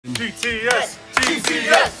GTS,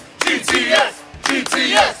 GTS, GTS,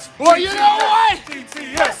 GTS. Well, you know what?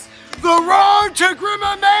 GTS. The road to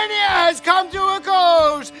GRIMAMANIA has come to a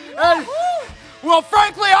close. And, well,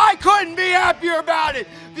 frankly, I couldn't be happier about it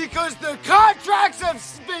because the contracts have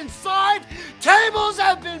been signed, tables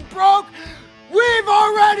have been broke, we've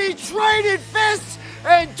already traded fists,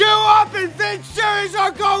 and Do-Up and Vince Series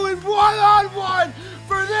are going one-on-one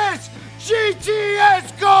for this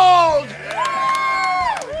GTS Gold.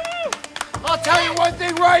 I'll tell you one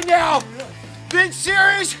thing right now, Vince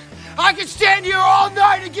Series, I could stand here all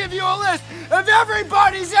night and give you a list of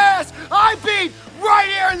everybody's ass I beat right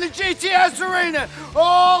here in the GTS arena,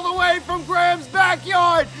 all the way from Graham's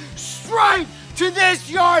backyard straight to this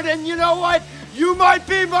yard. And you know what? You might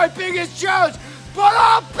be my biggest challenge, but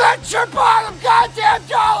I'll bet your bottom goddamn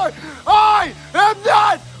dollar I am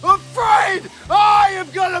not afraid. I am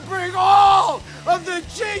gonna bring all of the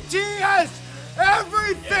GTS,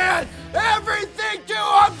 every fan, everything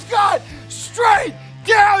Do-Up's got straight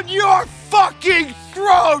down your fucking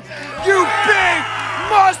throat, you big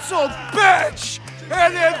muscle bitch!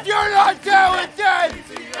 And if you're not down with that,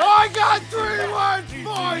 I got 3 words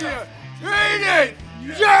for you. Eat it!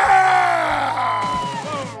 Yeah!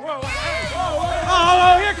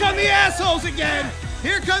 Oh, here come the assholes again!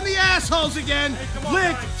 Here come the assholes again!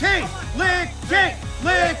 Lick tape! Lick tape!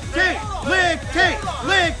 Lick tape! Lick tape!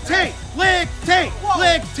 Lick tape! Lick tape!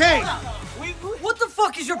 Lick tape! What the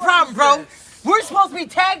fuck is your problem, bro? We're supposed to be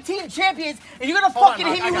tag team champions, and you're gonna fucking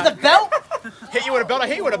hit me with a belt? Hit you with a belt? I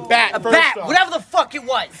hit you with a bat. A bat, whatever the fuck it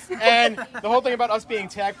was. And the whole thing about us being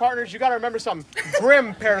tag partners, you gotta remember something.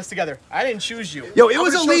 Grim paired us together. I didn't choose you. Yo, it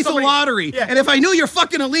was a lethal lottery. Yeah. And if I knew your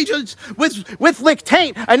fucking allegiance with Lick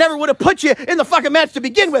Taint, I never would have put you in the fucking match to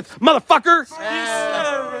begin with, motherfucker.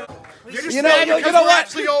 You know what?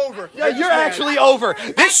 Actually over. Yeah, you're actually over.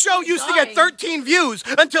 This show used to get 13 views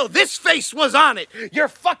until this face was on it. You're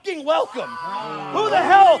fucking welcome. Who the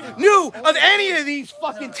hell knew of any of these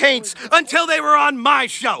fucking taints until they were on my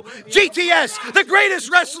show? GTS, the greatest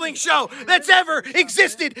wrestling show that's ever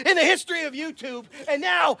existed in the history of YouTube. And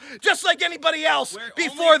now, just like anybody else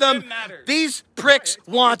before them, these pricks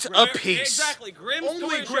want a piece. Exactly. Grim's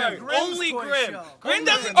Only toy Grim. show. Grim's Only toy Grim. show. Grim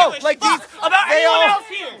doesn't Oh, give a like fuck these about they anyone all, else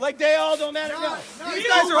here. like they all don't matter. No, these You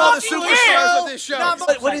guys are all the fucking superstars care. of this show.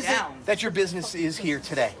 What is it that your business is here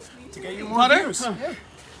today?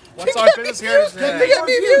 What's our business here today? Get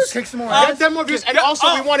me views. Kick some more Get them more views, and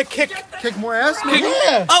also we want to kick more ass.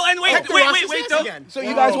 Yeah. Oh, and wait, though. again. So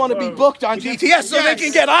you guys want to be booked on GTS so they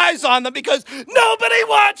can get eyes on them because nobody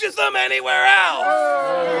watches them anywhere else.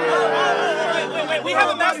 Wait, we have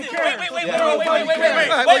a message. Wait. All right,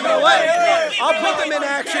 well, you know what? I'll put them in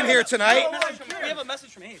action here tonight. We have a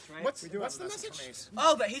message from Ace, right? What's the message?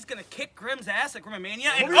 Oh, that he's gonna kick Grim's ass at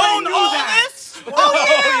GRIMAMANIA and own all of this? Oh,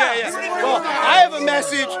 yeah. Well, I have a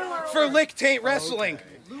message for Lick Taint Wrestling,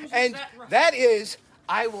 and that is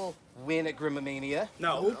I will win at GRIMAMANIA.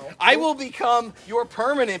 No. I will become your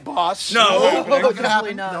permanent boss. No.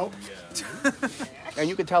 Probably not. Nope. And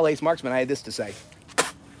you can tell Ace Marksman I had this to say.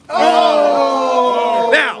 Oh!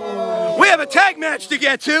 Now, we have a tag match to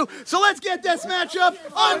get to, so let's get this matchup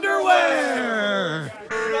underway.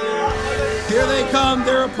 Here they come,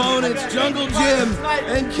 their opponents, Jungle Jim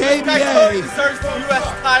and KBA. deserves the U.S.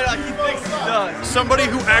 title like he thinks he does. Somebody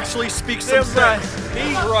who actually speaks some sense.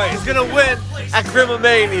 He's right. He's gonna win at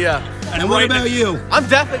GRIMAMANIA. And what about you? I'm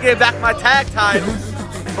definitely getting back my tag title.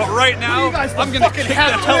 But right now, I'm gonna kick the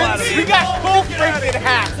hell out of We you. got cool freaking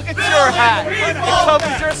hats. Look at your hat. It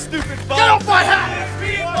covers your stupid butt. Get off my hat!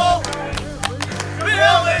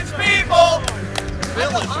 Village people!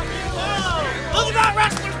 Village. Look at that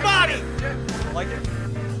wrestler's body! Like it?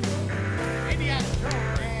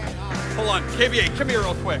 Hold on, KBA, come here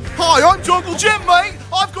real quick. Hi, I'm Jungle Jim, mate.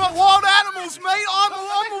 I've got wild animals, mate. I'm a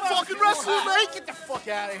fucking wrestler, mate. Get the fuck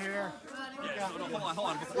out of here. Hold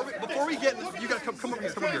on. Before we get in, you gotta come over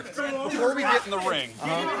here. Before we get in the ring,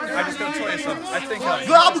 I just gotta tell you something. I think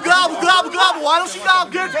Gobble, gobble, gobble, gobble. Why don't you now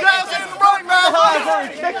get your ass in the ring, man? I'm gonna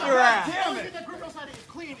kick your ass.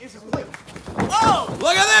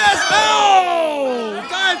 Look at this! Oh!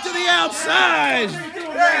 Dive to the outside!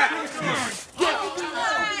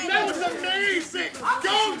 that was amazing.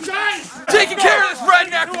 Go Giants! Taking care of this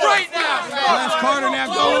redneck right now. Flash Carter now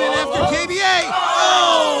going in after KBA.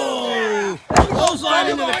 Oh! Clothesline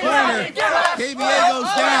into the corner. KBA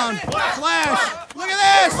goes down. Flash. Look at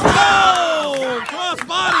this. Oh! Cross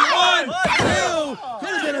body. 1, 2.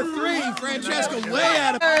 Could have been a 3. Francesco way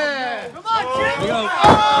out of. Come on, Jim. We go.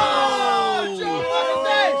 Oh!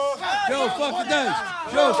 Joe fucking dice.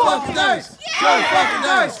 Joe fucking dice. Joe fucking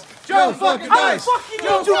dice. Joe fucking dice.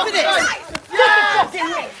 Joe fucking dice.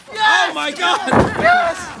 Oh my God!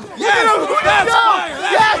 Yes! Yes! That's fire!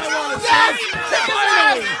 That's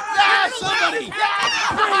finally! Yes! Somebody!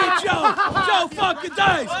 Bring it, Joe! Joe fucking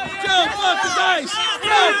dice! Joe fucking dice!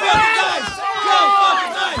 Joe fucking dice! Joe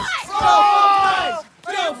fucking dice! Joe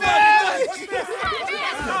fucking dice! Joe fucking dice! Wait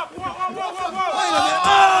a minute! Oh!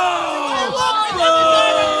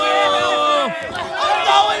 I'm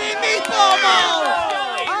going in meatball mode!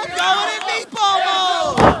 I'm going in meatball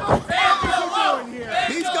mode!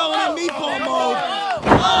 He's going in meatball mode.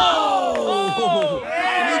 Oh!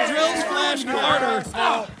 And he drills Flash Carter.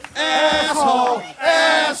 Asshole!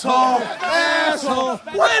 Asshole! Asshole!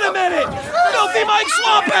 Wait a minute! Filthy Mike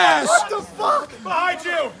Swamp Ass! What the fuck? Behind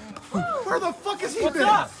you! Where the fuck is he been?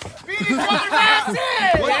 What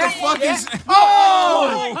the fuck is...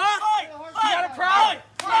 Oh!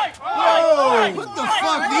 What the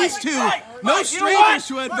fuck? These two, no strangers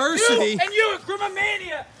to adversity. You and you at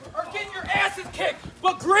GRIMAMANIA are getting your asses kicked.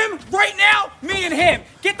 But Grim, right now, me and him,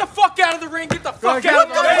 get the fuck out of the ring. Get the fuck out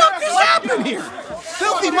of the ring. What the fuck is happening here?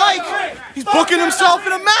 Filthy Mike, He's booking himself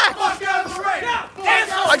in a match. I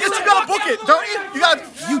guess you gotta book it, don't you? You gotta.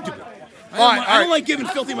 you do it. I don't like giving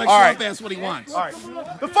Filthy Mike right. Swamp Ass what he wants. All right.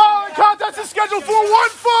 The following contest is scheduled for one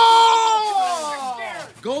fall.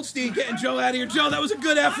 Goldstein getting Joe out of here. Joe, that was a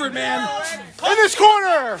good effort, man. In this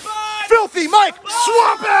corner, Filthy Mike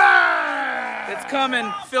Swamp Ass. It's coming,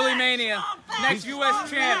 Philly Mania. Next U.S.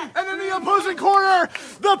 champ. And in the opposing corner,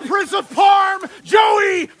 the Prince of Parm,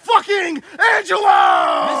 Joey fucking Angelo.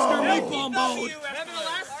 Mr. Meatball Mode.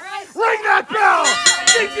 Ring that bell.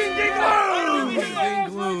 Ding, ding, ding, Ding, ding,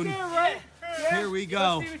 gloon. Here we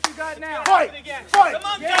go. Fight, fight,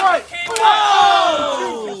 fight.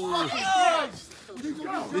 Oh!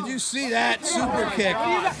 Did you see that super kick?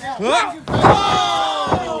 Huh?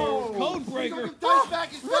 Oh! Code breaker. What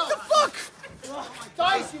the fuck?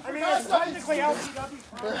 Dice, where the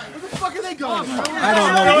fuck are they going? I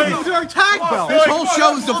don't know. They're tag belt. This whole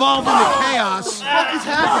show is devolved into chaos. What is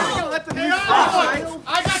happening?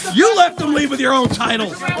 You let them leave with your own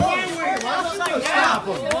titles.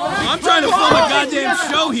 I'm trying to film a goddamn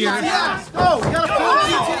show here. Oh, we gotta film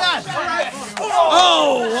GTS.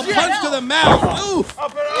 Oh, a punch to the mouth. Oof.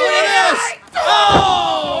 Look at this.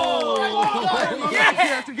 Oh!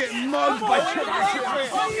 After getting mugged by I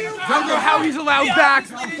don't know how he's allowed back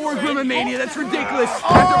for GRIMAMANIA. That's ridiculous.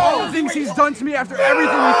 After all the things he's done to me, after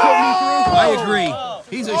everything he's put me through. I agree.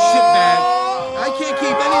 He's a shitbag. I can't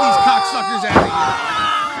keep any of these cocksuckers out of here.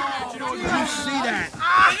 Did you see that?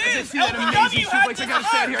 I see that amazing suplex. I gotta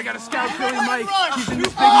stand here. I gotta scout Philly Mike. He's in this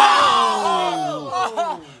big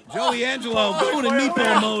match. Joey Angelo going in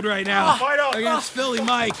meatball mode right now against Philly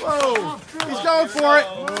Mike. Oh, he's going for it.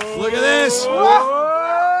 Look at this.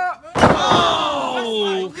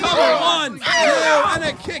 Oh, cover 1, 2, and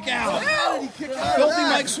a kick out. Filthy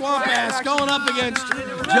Mike Swamp Ass going up against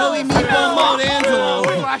Joey Meatball Mode Angelo.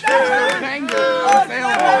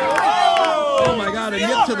 Oh my God, a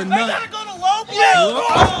nip to the nut.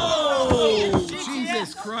 Oh,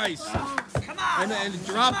 Jesus Christ. And a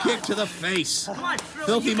drop kick to the face.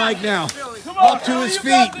 Filthy Mike now up to his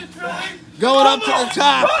feet. Going up to the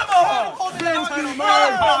top.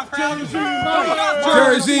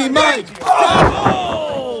 Jersey Mike.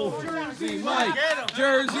 Oh! Jersey Mike.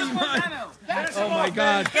 Jersey Mike. Oh my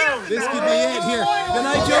God. This could be it here. Good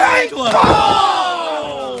night, Joe Angelo.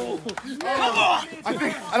 Oh!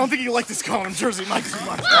 I don't think you like this calling him Jersey Mike too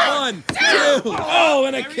much. 1, 2. Oh,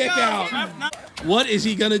 and a kick out. What is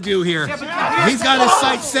he gonna do here? He's got his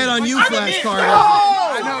sights set on you, Flash Carter.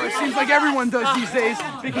 I know, it seems like everyone does these days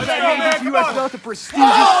because I made this U.S. belt a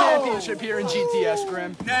prestigious championship here in GTS,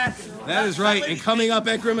 Grim. That is right, and coming up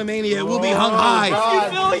at GRIMAMANIA, it will be hung high.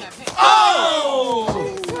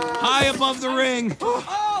 Oh! High above the ring.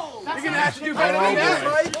 You're gonna have to do better than that,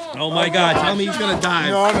 right? Oh my God, tell me he's gonna dive.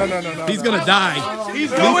 No. He's gonna die.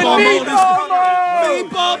 He's going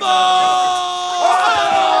Meatball mode!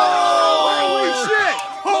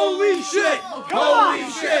 Holy shit! Holy shit! Holy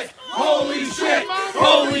shit! Holy shit!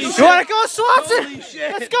 Holy shit! You wanna go, Swanson? Holy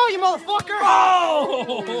shit! Let's go, you motherfucker!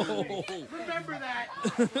 Oh! Remember that.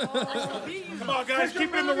 Come on, guys,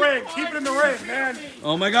 keep it in the ring. Keep it in the ring, man.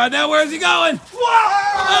 Oh my God, now where's he going?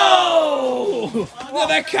 Oh! To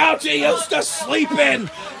the couch he used to sleep in.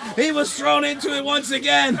 He was thrown into it once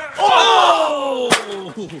again. Oh!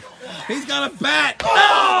 He's got a bat.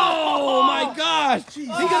 Oh my gosh! He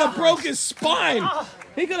could have broke his spine.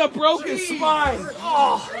 He could have broke his spine.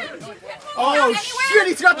 Oh. Oh, shit,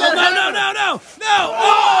 he's got that. No.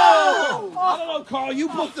 Oh! I don't know, Carl. You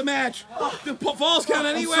booked the match. The falls count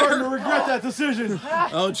anywhere. I'm starting to regret that decision.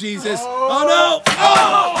 Oh, Jesus. Oh, no.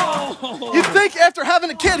 Oh! You'd think after having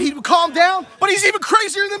a kid he'd calm down, but he's even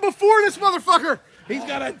crazier than before, this motherfucker. He's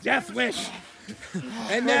got a death wish.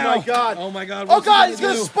 And now. Oh, my God. Oh, my God. Oh, God, he's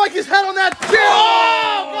going going to spike his head on that chair.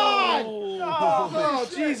 Oh, God. Oh,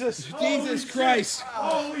 Jesus. Jesus Christ.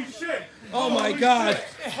 Holy shit. Oh, my God.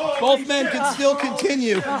 Both men can still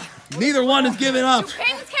continue. Neither one is giving up.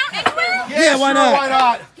 Pins count anywhere? Yeah, why sure, not? Why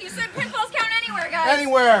not? He said pinfalls count anywhere, guys.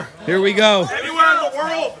 Anywhere. Here we go. Anywhere in the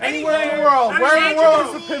world. Anywhere in the world. Where in the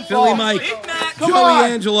world is the pinfall? Philly Mike.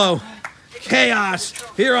 Joey Angelo. Chaos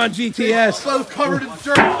here on GTS. So covered in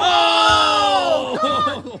dirt. Oh!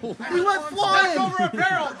 He went flying. Back over a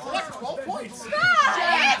barrel. That's 12 points.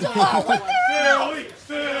 Angelo, what the?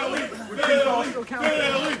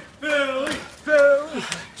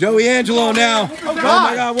 Joey Angelo now. Oh,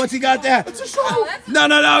 my God, what's he got there? It's a show.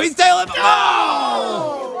 No, he's tailing.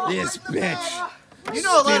 Oh! This bitch. You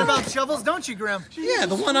know a lot about shovels, don't you, Grim? Yeah,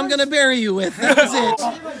 the one I'm gonna bury you with. That was it.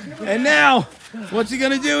 And now, what's he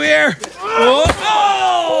gonna do here? Oh!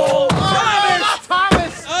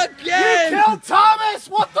 Thomas! Again! You killed Thomas!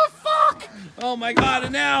 What the fuck? Oh my God!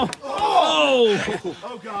 And now, oh!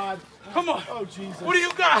 Oh God! Come on. Oh Jesus! What do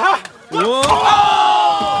you got, huh? Whoa.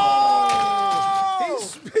 Oh! He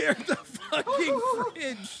speared the fucking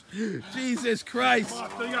fridge. Jesus Christ!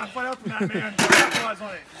 So you gotta fight out from that, man. Capitalize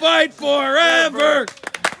on it. Fight forever!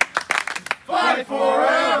 Fight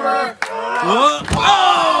forever! Whoa.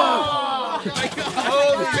 Oh! My God!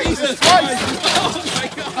 Oh, Jesus Christ! Oh my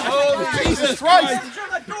God! Oh, Jesus Christ!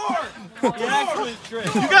 You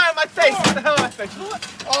got it in my face. Get the hell out of my face.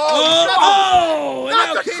 Oh! And Not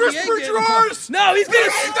now the KBA crisper getting- drawers! No, he's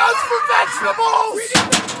gonna. He does for vegetables!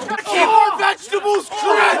 Gotta keep our vegetables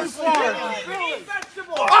crisp!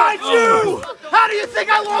 I do! How do you think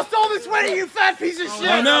I lost all this weight, you fat piece of shit?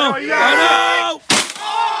 Oh no! Oh no!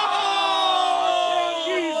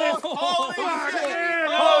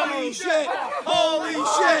 Holy shit! Holy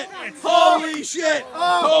shit! Holy shit!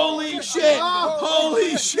 Holy shit!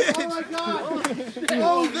 Holy shit!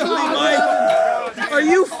 Oh, Philly Mike! Are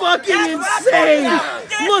you fucking insane?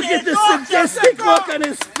 Look at the sadistic look on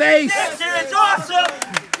his face! It's awesome!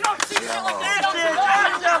 You don't see shit like this!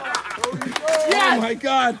 Oh my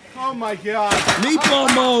God! Oh my God!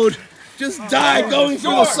 Meatball mode! Just died going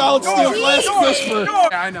through the solid steel glass crisper.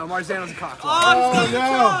 Yeah, I know. Marzano's a cock. Oh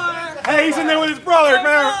no! Hey, he's in there with his brother,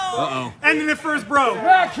 man. Uh-oh. Ending it for his bro.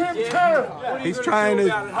 He's trying to...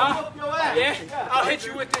 Yeah? I'll hit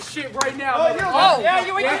you with this shit right now. Yeah,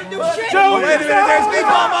 you ain't gonna do shit. Joe, Wait a minute, there's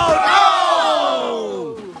meatball mode!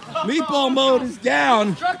 Oh! Meatball mode is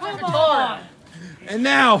down. And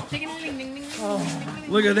now,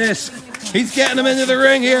 look at this. He's getting him into the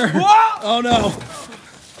ring here. Oh no.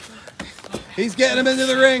 He's getting him into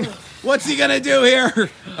the ring. What's he gonna do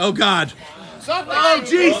here? Oh God. Oh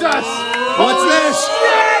Jesus! What's this?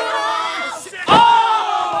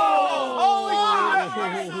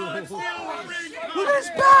 Look at his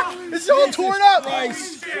back! It's all torn up!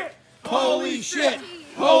 Christ. Holy shit.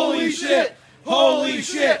 Holy shit. Holy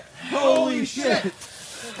shit. Holy shit.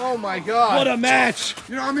 Oh my God! What a match.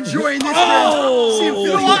 You know, I'm enjoying this. Oh! See him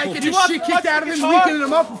feel like getting his shit kicked out of him, weakening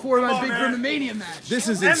him up before my big GRIMAMANIA match. This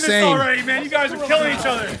is End this insane. already, man. You guys are killing each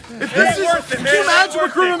other. This is worth it, man. Can you imagine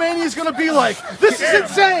what GRIMAMANIA is going to be like? This is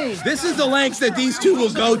insane. This is the lengths that these two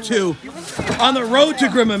will go to on the road to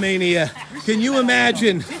GRIMAMANIA. Can you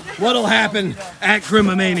imagine what'll happen at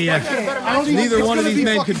GRIMAMANIA? Neither one of these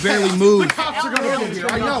men could barely move. Cops are going to get here.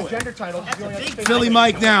 I know it. Philly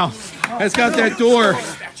Mike now has got that door.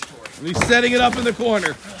 He's setting it up in the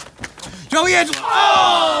corner. Joey Angelo.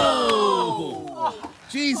 Oh!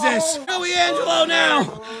 Jesus. Joey Angelo now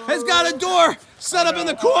has got a door set up in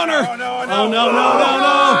the corner. Oh no. Oh no.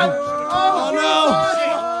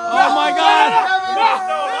 Oh my God.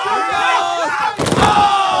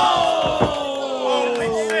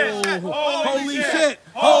 Holy shit.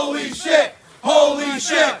 Holy shit. Holy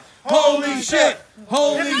shit. Holy shit.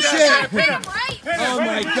 Holy shit. Oh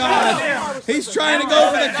my God. He's trying to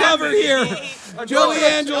go for the cover here. Joey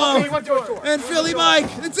Angelo and Philly Mike.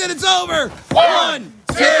 That's it. It's over. 1,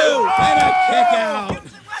 2, and a kick out.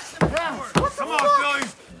 Come on, Philly.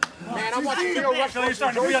 Man, I want you to Philly, you're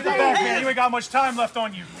starting to beat up the back, man. You ain't got much time left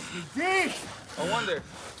on you. I wonder.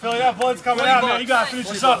 Philly, that blood's coming out, man. You gotta finish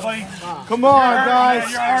this up, buddy. Come on,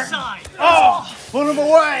 guys. Oh! Put him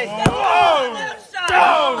away.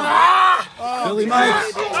 Philly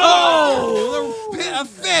Mike. Oh, a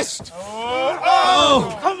fist.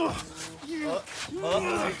 Oh. Oh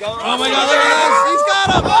my God, look at this. He's got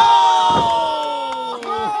him. Oh!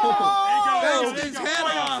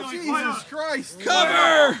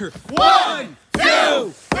 Cover! 1, 2, 3!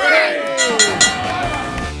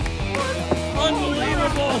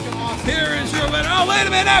 Unbelievable! Here is your winner. Oh, wait a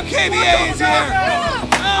minute! Now KBA is here!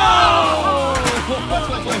 Oh!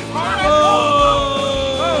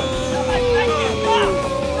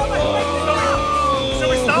 Should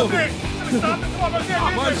we stop it?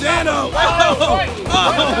 Marzano! Let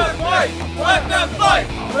them fight!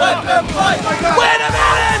 Let them fight! Wait a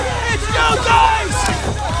minute! It's Joe Dice!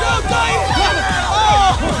 Joe Dice!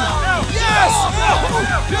 Oh! Yes! Oh!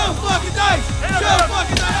 Joe fucking Dice! Joe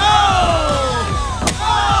fucking Dice! Oh!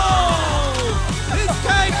 Oh! His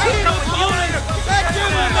tag team opponent at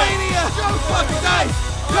GRIMAMANIA! Joe fucking Dice!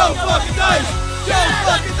 Joe fucking Dice! Joe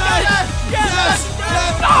fucking Dice! Yes! Yes!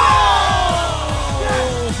 Oh!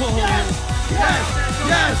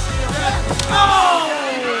 Yes! Oh!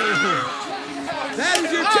 That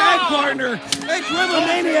is your tag partner at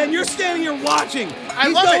GRIMAMANIA, and you're standing here watching.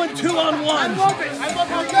 He's going 2-on-1. I love it. I love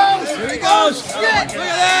how it goes. Here he goes. Look at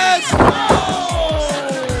this.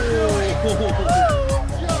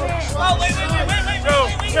 Oh, wait.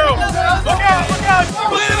 Joe. Look out.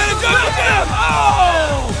 Wait a minute, Joe. Look at him.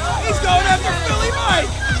 Oh! He's going after Philly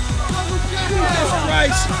Mike. Jesus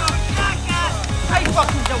Christ. How you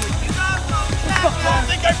fucking doing? I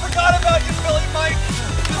think I forgot about you, Philly Mike.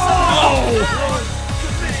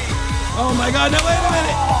 Oh my God! Now wait a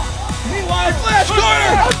minute. Meanwhile, Flash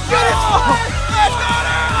Corner. Flash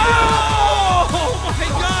Corner. Oh my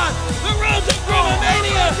God! The road to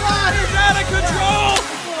GRIMAMANIA is out of control.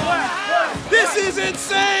 This is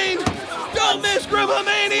insane. Don't miss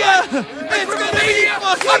GRIMAMANIA. It's gonna be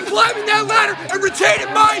fucking. I'm climbing that ladder and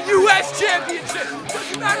retaining my U.S. championship.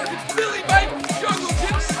 Doesn't matter if it's Billy Mike, Jungle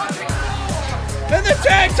Jim, And the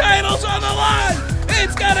tag title's on the line!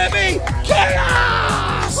 It's gonna be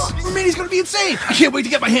chaos! GRIMAMANIA's gonna be insane. I can't wait to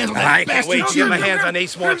get my hands on that. I can't wait to get my hands on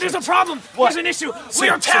Ace Morrison. There's a problem. There's an issue. We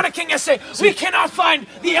are panicking, SA. We cannot find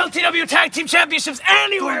the LTW Tag Team Championships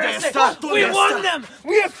anywhere, SA. We won them.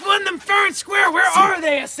 We have won them fair and square. Where are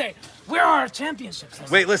they, SA? Where are our championships? SA?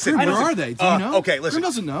 Wait, listen. Where are they? Do you know? Okay, listen. Grim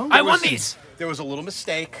doesn't know. I won these. There was a little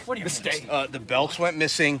mistake. What do you mean? The belts went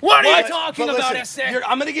missing. What are you talking But about, listen, SA?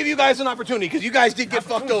 I'm going to give you guys an opportunity because you guys did get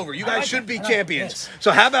fucked over. You guys should be champions. Yes.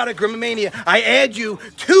 So how about at GRIMAMANIA, I add you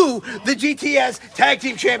to the GTS Tag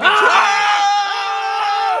Team Championship.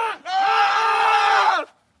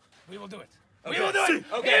 We will do it. Okay. We will do it.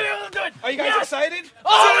 Okay. We will do it. Are you guys Yes. excited?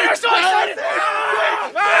 Oh, we are so excited. What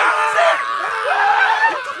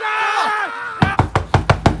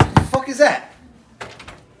the fuck is that?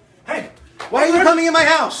 Hey. Why are you coming in my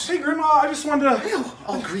house? Hey, Grandma, I just wanted to...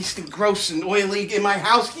 All greased and gross and oily in my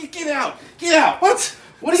house. Get out. Get out. What?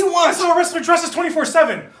 What do you want? So a wrestler dresses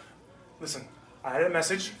 24/7. Listen, I had a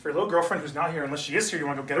message for your little girlfriend who's not here. Unless she is here, you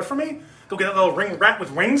want to go get her for me? Go get that little ring rat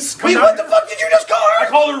with wings? Come Wait, down. what the fuck did you just call I her?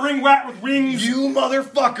 call her ring rat with wings. You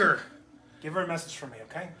motherfucker. Give her a message from me,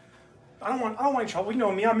 okay? I don't want any trouble. You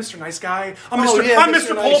know me, I'm Mr. Nice Guy. I'm Oh, Mr. yeah, I'm Mr.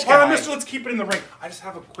 Mr. Nice Pull Apart. I'm Guy. Mr. Let's keep it in the ring. I just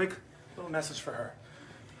have a quick little message for her.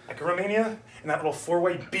 At GRIMAMANIA, in that little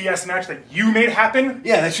 4-way BS match that you made happen.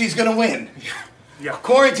 Yeah, that she's gonna win. Yeah.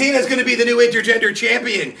 Quarantina's gonna be the new intergender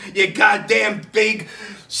champion. You goddamn big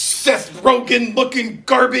Seth Rogen looking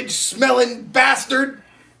garbage smelling bastard.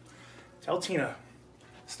 Tell Tina,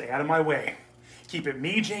 stay out of my way. Keep it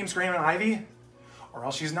me, James Graham, and Ivy, or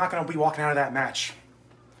else she's not gonna be walking out of that match.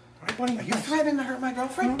 All right, buddy? Are you threatening to hurt my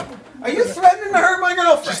girlfriend? Are you threatening to hurt my She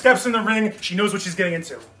girlfriend? steps in the ring. She knows what she's getting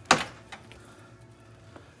into.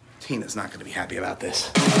 Tina's not gonna be happy about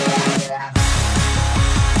this.